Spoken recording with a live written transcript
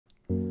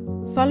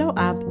Follow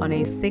up on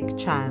a sick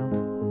child.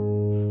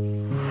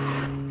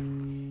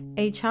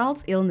 A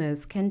child's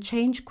illness can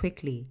change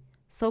quickly,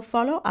 so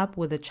follow up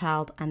with the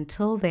child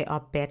until they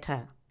are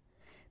better.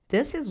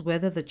 This is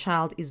whether the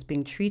child is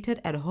being treated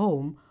at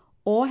home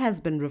or has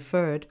been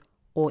referred,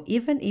 or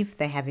even if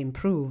they have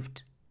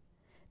improved.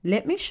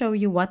 Let me show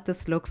you what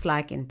this looks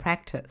like in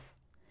practice.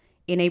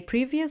 In a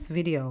previous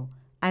video,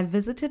 I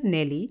visited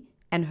Nelly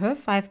and her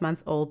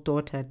 5-month-old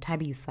daughter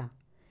Tabisa.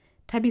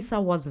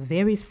 Tabisa was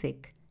very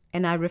sick,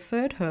 and I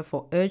referred her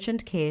for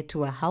urgent care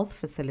to a health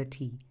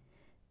facility.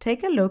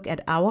 Take a look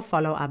at our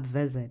follow-up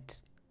visit.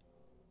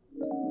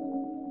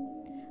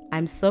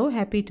 I'm so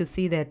happy to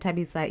see that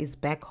Tabisa is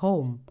back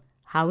home.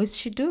 How is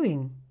she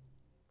doing?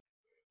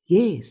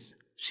 Yes,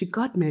 she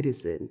got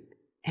medicine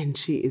and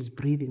she is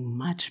breathing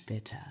much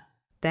better.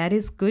 That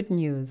is good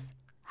news.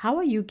 How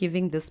are you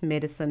giving this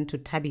medicine to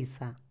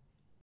Tabisa?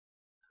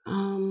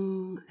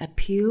 A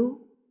pill,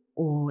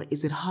 or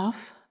is it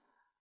half?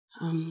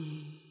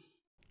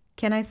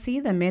 Can I see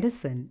the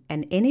medicine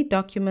and any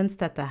documents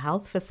that the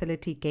health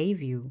facility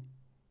gave you?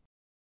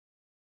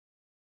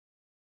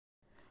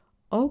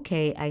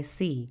 Okay, I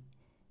see.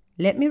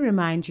 Let me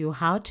remind you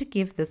how to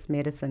give this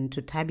medicine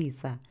to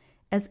Tabisa,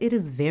 as it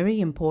is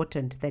very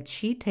important that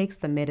she takes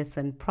the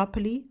medicine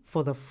properly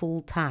for the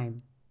full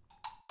time.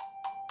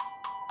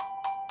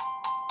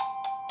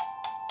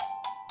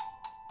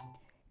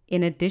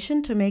 In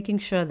addition to making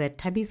sure that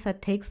Tabisa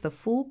takes the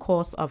full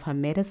course of her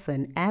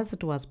medicine as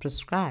it was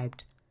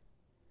prescribed,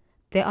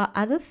 there are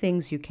other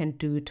things you can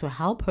do to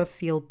help her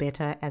feel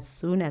better as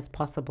soon as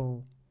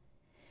possible.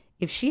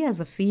 If she has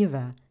a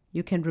fever,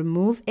 you can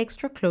remove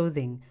extra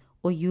clothing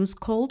or use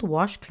cold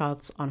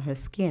washcloths on her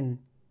skin.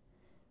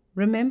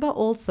 Remember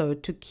also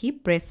to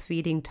keep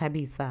breastfeeding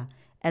Tabisa,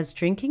 as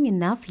drinking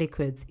enough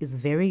liquids is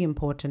very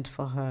important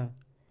for her.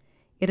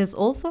 It is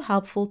also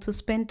helpful to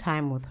spend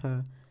time with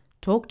her,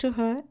 talk to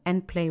her,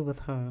 and play with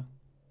her.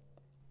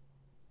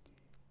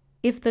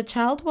 If the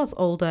child was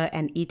older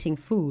and eating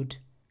food,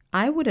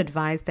 I would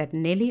advise that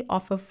Nelly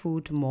offer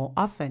food more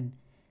often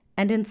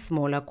and in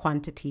smaller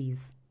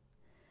quantities.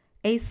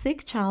 A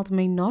sick child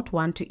may not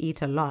want to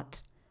eat a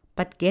lot,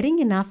 but getting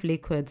enough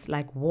liquids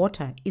like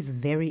water is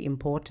very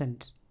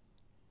important.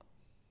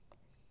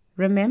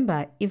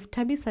 Remember, if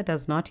Tabisa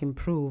does not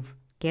improve,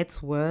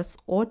 gets worse,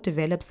 or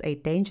develops a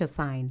danger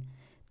sign,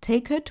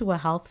 take her to a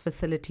health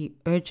facility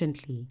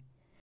urgently.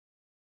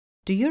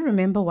 Do you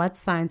remember what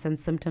signs and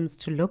symptoms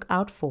to look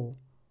out for?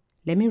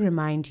 Let me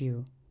remind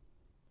you.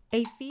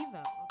 A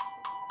fever.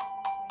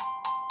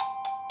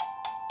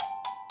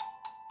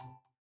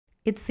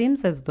 It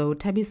seems as though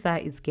Tabisa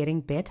is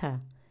getting better.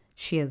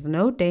 She has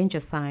no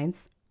danger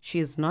signs, she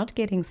is not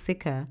getting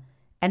sicker,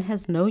 and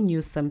has no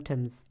new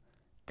symptoms.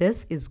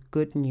 This is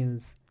good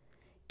news.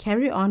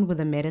 Carry on with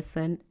the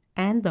medicine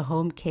and the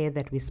home care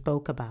that we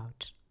spoke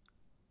about.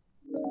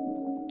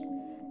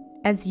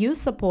 As you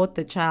support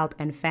the child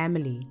and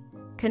family,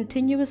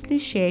 continuously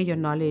share your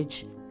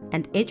knowledge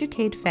and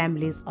educate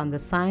families on the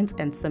signs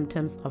and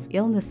symptoms of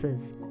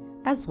illnesses,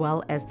 as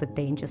well as the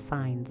danger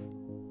signs.